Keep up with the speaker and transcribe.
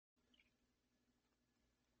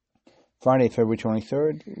Friday, February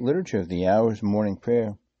 23rd, Liturgy of the Hours, Morning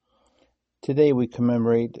Prayer. Today we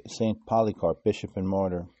commemorate St. Polycarp, Bishop and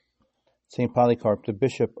Martyr. St. Polycarp, the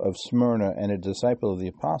Bishop of Smyrna and a disciple of the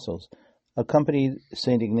Apostles, accompanied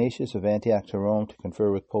St. Ignatius of Antioch to Rome to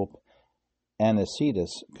confer with Pope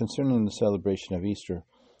Anicetus concerning the celebration of Easter.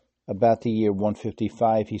 About the year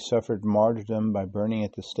 155, he suffered martyrdom by burning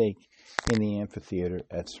at the stake in the amphitheater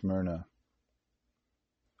at Smyrna.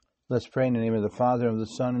 Let's pray in the name of the Father, and of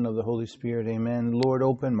the Son, and of the Holy Spirit. Amen. Lord,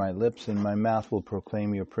 open my lips, and my mouth will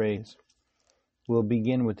proclaim your praise. We'll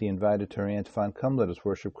begin with the invitatory antiphon. Come, let us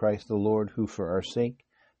worship Christ the Lord, who for our sake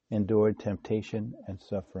endured temptation and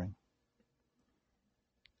suffering.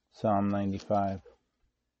 Psalm 95.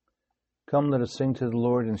 Come, let us sing to the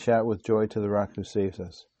Lord, and shout with joy to the Rock who saves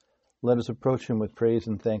us. Let us approach him with praise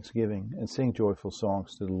and thanksgiving, and sing joyful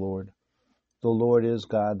songs to the Lord. The Lord is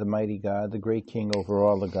God, the mighty God, the great King over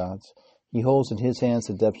all the gods. He holds in his hands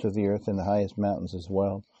the depths of the earth and the highest mountains as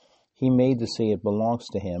well. He made the sea, it belongs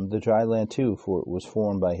to him, the dry land too, for it was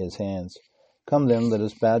formed by his hands. Come then, let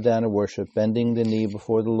us bow down and worship, bending the knee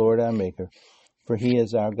before the Lord our Maker. For he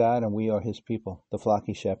is our God, and we are his people, the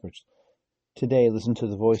flocky shepherds. Today listen to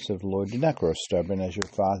the voice of the Lord. Do not grow stubborn as your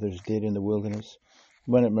fathers did in the wilderness.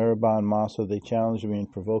 When at Meribah and Massa they challenged me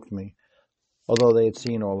and provoked me, although they had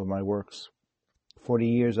seen all of my works. 40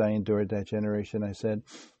 years I endured that generation. I said,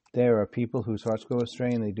 there are people whose hearts go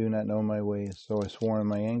astray, and they do not know my ways. So I swore in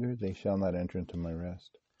my anger, they shall not enter into my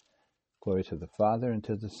rest. Glory to the Father, and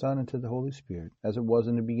to the Son, and to the Holy Spirit, as it was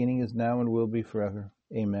in the beginning, is now, and will be forever.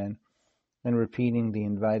 Amen. And repeating the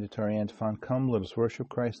invitatory antiphon, come, let us worship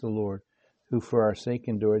Christ the Lord, who for our sake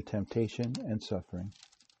endured temptation and suffering.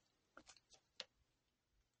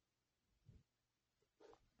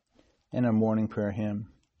 And our morning prayer hymn.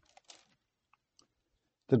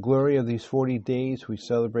 The glory of these 40 days we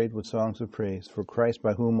celebrate with songs of praise. For Christ,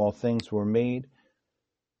 by whom all things were made,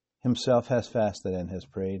 himself has fasted and has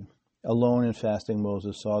prayed. Alone in fasting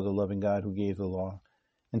Moses saw the loving God who gave the law.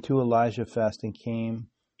 And to Elijah fasting came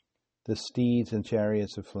the steeds and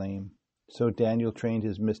chariots of flame. So Daniel trained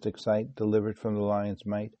his mystic sight, delivered from the lion's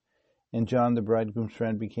might. And John, the bridegroom's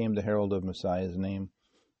friend, became the herald of Messiah's name.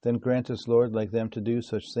 Then grant us, Lord, like them to do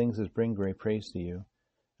such things as bring great praise to you.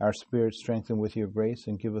 Our spirits strengthen with your grace,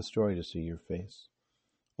 and give us joy to see your face.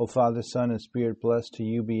 O Father, Son, and Spirit, blessed, to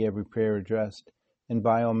you be every prayer addressed, and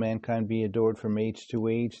by all mankind be adored from age to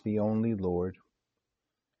age, the only Lord.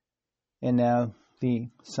 And now the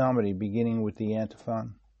psalmody, beginning with the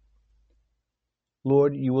antiphon.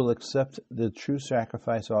 Lord, you will accept the true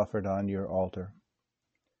sacrifice offered on your altar.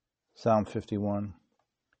 Psalm 51.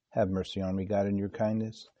 Have mercy on me, God, in your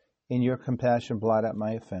kindness. In your compassion blot out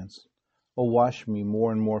my offense. O wash me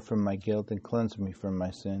more and more from my guilt, and cleanse me from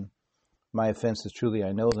my sin. My offenses truly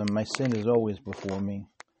I know them, my sin is always before me.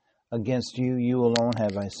 Against you, you alone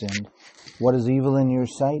have I sinned. What is evil in your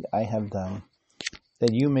sight I have done,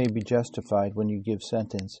 that you may be justified when you give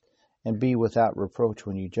sentence, and be without reproach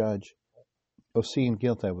when you judge. O see, in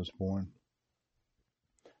guilt I was born.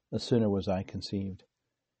 A sinner was I conceived.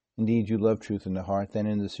 Indeed, you love truth in the heart, then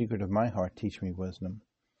in the secret of my heart teach me wisdom.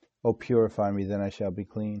 O purify me, then I shall be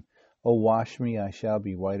clean. O wash me, I shall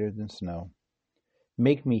be whiter than snow.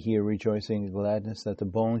 Make me hear rejoicing and gladness, that the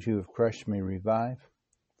bones you have crushed may revive.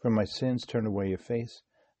 From my sins turn away your face,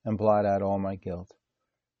 and blot out all my guilt.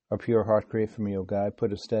 A pure heart create for me, O God,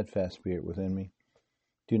 put a steadfast spirit within me.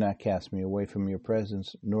 Do not cast me away from your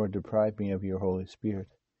presence, nor deprive me of your Holy Spirit.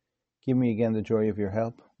 Give me again the joy of your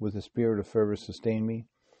help, with the spirit of fervor sustain me,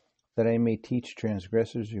 that I may teach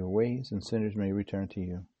transgressors your ways, and sinners may return to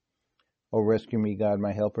you. O rescue me, God,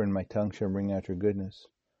 my helper, and my tongue shall bring out your goodness.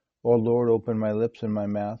 O Lord, open my lips, and my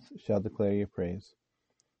mouth shall declare your praise.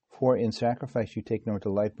 For in sacrifice you take no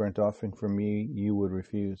delight, burnt offering from me you would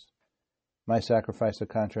refuse. My sacrifice a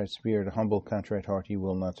contrite spirit, a humble contrite heart you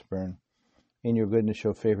will not spurn. In your goodness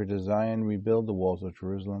show favor to Zion, rebuild the walls of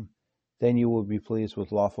Jerusalem. Then you will be pleased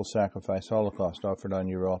with lawful sacrifice, holocaust offered on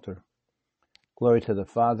your altar. Glory to the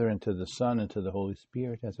Father, and to the Son, and to the Holy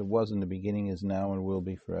Spirit, as it was in the beginning, is now, and will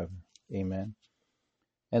be forever. Amen.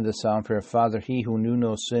 And the psalm prayer. Father, he who knew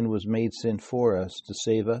no sin was made sin for us, to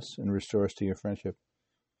save us and restore us to your friendship.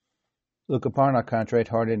 Look upon our contrite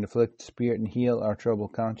heart and afflicted spirit, and heal our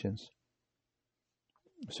troubled conscience,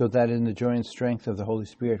 so that in the joy and strength of the Holy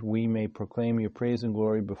Spirit we may proclaim your praise and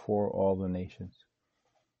glory before all the nations.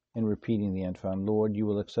 And repeating the antiphon, Lord, you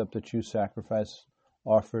will accept the true sacrifice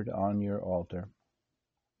offered on your altar.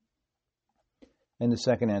 And the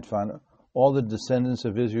second antiphon. All the descendants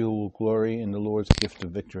of Israel will glory in the Lord's gift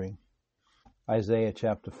of victory. Isaiah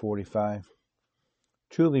chapter 45.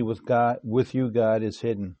 Truly with you God is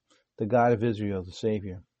hidden, the God of Israel, the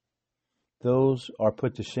Savior. Those are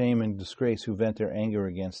put to shame and disgrace who vent their anger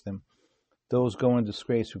against them. Those go in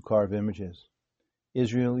disgrace who carve images.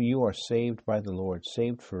 Israel, you are saved by the Lord,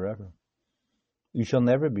 saved forever. You shall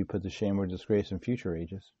never be put to shame or disgrace in future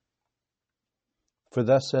ages. For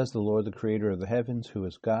thus says the Lord, the Creator of the heavens, who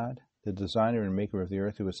is God, the designer and maker of the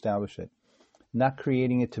earth, who established it, not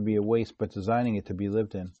creating it to be a waste, but designing it to be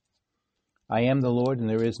lived in. I am the Lord, and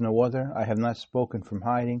there is no other. I have not spoken from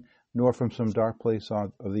hiding, nor from some dark place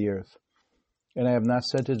of the earth. And I have not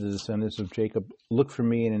said to the descendants of Jacob, look for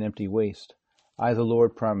me in an empty waste. I, the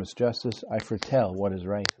Lord, promise justice. I foretell what is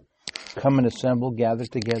right. Come and assemble, gather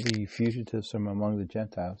together, you fugitives from among the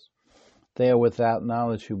Gentiles. They are without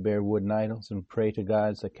knowledge who bear wooden idols and pray to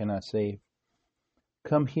gods that cannot save.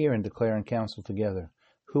 Come here and declare and counsel together.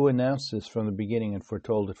 Who announced this from the beginning and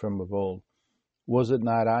foretold it from of old? Was it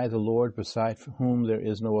not I, the Lord, beside whom there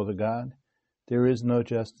is no other God? There is no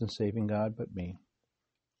just and saving God but me.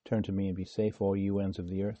 Turn to me and be safe, all you ends of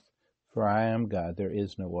the earth, for I am God, there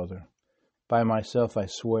is no other. By myself I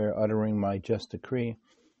swear, uttering my just decree,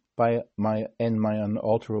 by my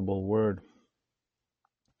unalterable word.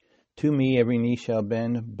 To me every knee shall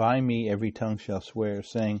bend, by me every tongue shall swear,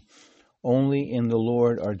 saying, only in the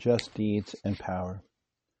Lord are just deeds and power.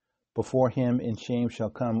 Before him in shame shall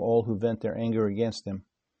come all who vent their anger against him.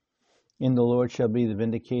 In the Lord shall be the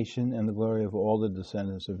vindication and the glory of all the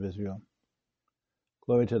descendants of Israel.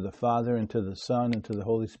 Glory to the Father, and to the Son, and to the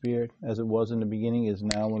Holy Spirit, as it was in the beginning, is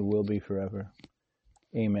now, and will be forever.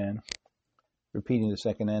 Amen. Repeating the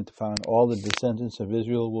second antiphon, all the descendants of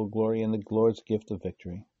Israel will glory in the Lord's gift of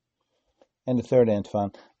victory. And the third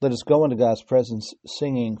antiphon, let us go into God's presence,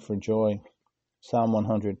 singing for joy. Psalm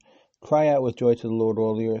 100. Cry out with joy to the Lord,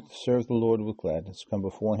 all the earth. Serve the Lord with gladness. Come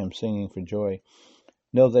before him, singing for joy.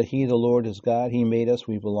 Know that he, the Lord, is God. He made us.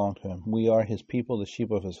 We belong to him. We are his people, the sheep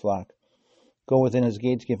of his flock. Go within his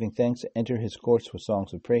gates, giving thanks. Enter his courts with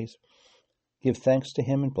songs of praise. Give thanks to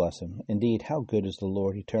him and bless him. Indeed, how good is the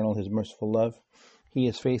Lord, eternal his merciful love. He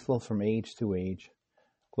is faithful from age to age.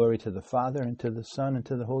 Glory to the Father, and to the Son, and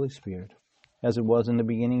to the Holy Spirit, as it was in the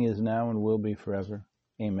beginning, is now, and will be forever.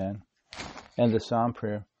 Amen. And the psalm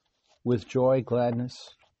prayer. With joy and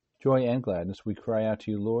gladness, we cry out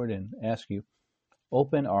to you, Lord, and ask you,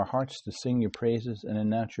 open our hearts to sing your praises and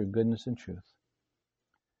announce your goodness and truth.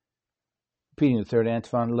 Repeating the third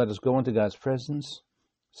antiphon, let us go into God's presence,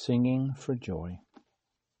 singing for joy.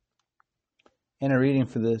 And a reading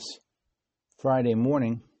for this Friday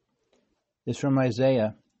morning is from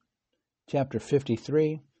Isaiah chapter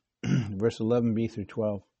 53, verse 11b through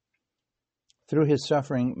 12. Through his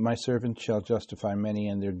suffering my servant shall justify many,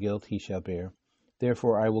 and their guilt he shall bear.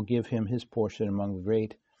 Therefore I will give him his portion among the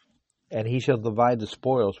great, and he shall divide the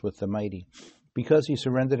spoils with the mighty. Because he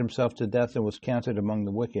surrendered himself to death and was counted among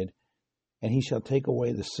the wicked, and he shall take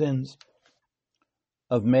away the sins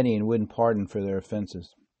of many and win pardon for their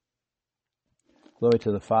offenses. Glory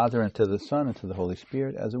to the Father, and to the Son, and to the Holy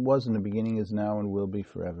Spirit, as it was in the beginning, is now, and will be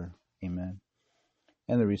forever. Amen.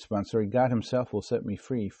 And the responsory, God himself will set me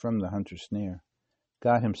free from the hunter's snare.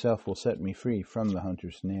 God himself will set me free from the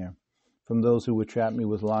hunter's snare, from those who would trap me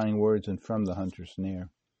with lying words, and from the hunter's snare.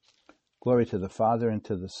 Glory to the Father, and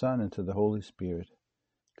to the Son, and to the Holy Spirit.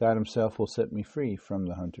 God himself will set me free from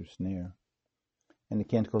the hunter's snare. And the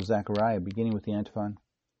Canticle of Zechariah, beginning with the antiphon.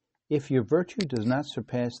 If your virtue does not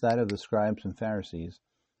surpass that of the scribes and Pharisees,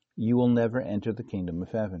 you will never enter the kingdom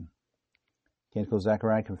of heaven. Canticle of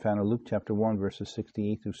Zechariah can be found in Luke chapter 1, verses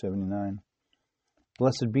 68 through 79.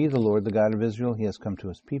 Blessed be the Lord, the God of Israel. He has come to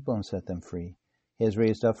his people and set them free. He has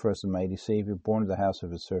raised up for us a mighty Savior, born of the house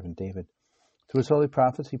of his servant David. Through his holy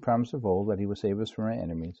prophets he promised of old that he would save us from our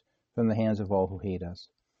enemies, from the hands of all who hate us.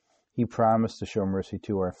 He promised to show mercy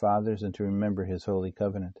to our fathers and to remember his holy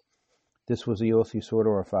covenant. This was the oath he swore to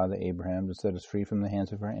our father Abraham, to set us free from the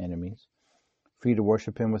hands of our enemies, free to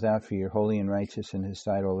worship him without fear, holy and righteous in his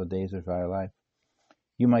sight all the days of our life.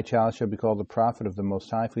 You, my child, shall be called the prophet of the Most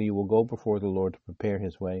High, for you will go before the Lord to prepare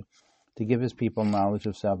his way, to give his people knowledge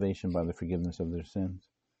of salvation by the forgiveness of their sins.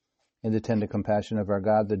 In the tender compassion of our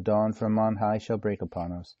God, the dawn from on high shall break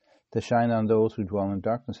upon us, to shine on those who dwell in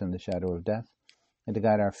darkness and the shadow of death, and to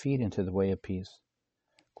guide our feet into the way of peace.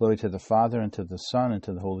 Glory to the Father, and to the Son, and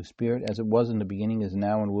to the Holy Spirit, as it was in the beginning, is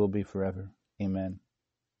now, and will be forever. Amen.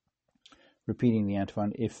 Repeating the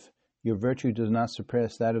antiphon, if your virtue does not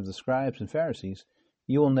surpass that of the scribes and Pharisees,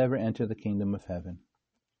 you will never enter the kingdom of heaven.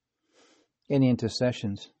 In the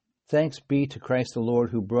intercessions, thanks be to Christ the Lord,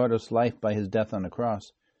 who brought us life by his death on the cross.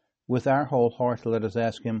 With our whole heart let us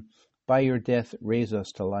ask him, by your death raise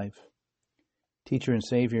us to life. Teacher and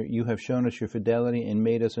Savior, you have shown us your fidelity and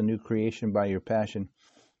made us a new creation by your passion.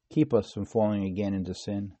 Keep us from falling again into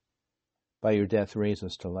sin. By your death, raise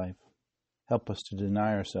us to life. Help us to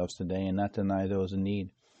deny ourselves today and not deny those in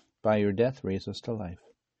need. By your death, raise us to life.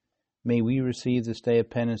 May we receive this day of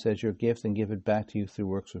penance as your gift and give it back to you through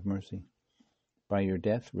works of mercy. By your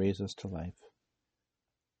death, raise us to life.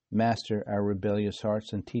 Master our rebellious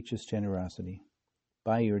hearts and teach us generosity.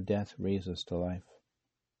 By your death, raise us to life.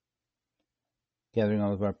 Gathering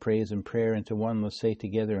all of our praise and prayer into one, let's say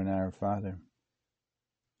together in Our Father.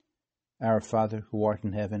 Our Father, who art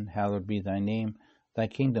in heaven, hallowed be thy name. Thy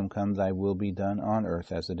kingdom come, thy will be done on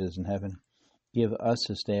earth as it is in heaven. Give us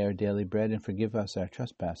this day our daily bread, and forgive us our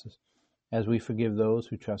trespasses, as we forgive those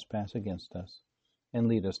who trespass against us. And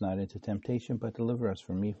lead us not into temptation, but deliver us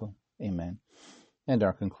from evil. Amen. And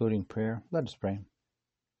our concluding prayer, let us pray.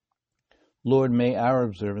 Lord, may our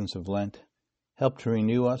observance of Lent help to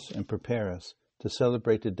renew us and prepare us to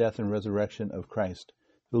celebrate the death and resurrection of Christ,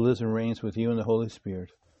 who lives and reigns with you in the Holy Spirit,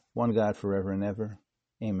 one God forever and ever.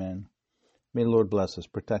 Amen. May the Lord bless us,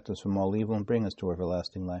 protect us from all evil, and bring us to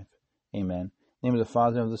everlasting life. Amen. In the name of the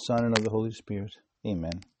Father, and of the Son, and of the Holy Spirit.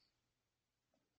 Amen.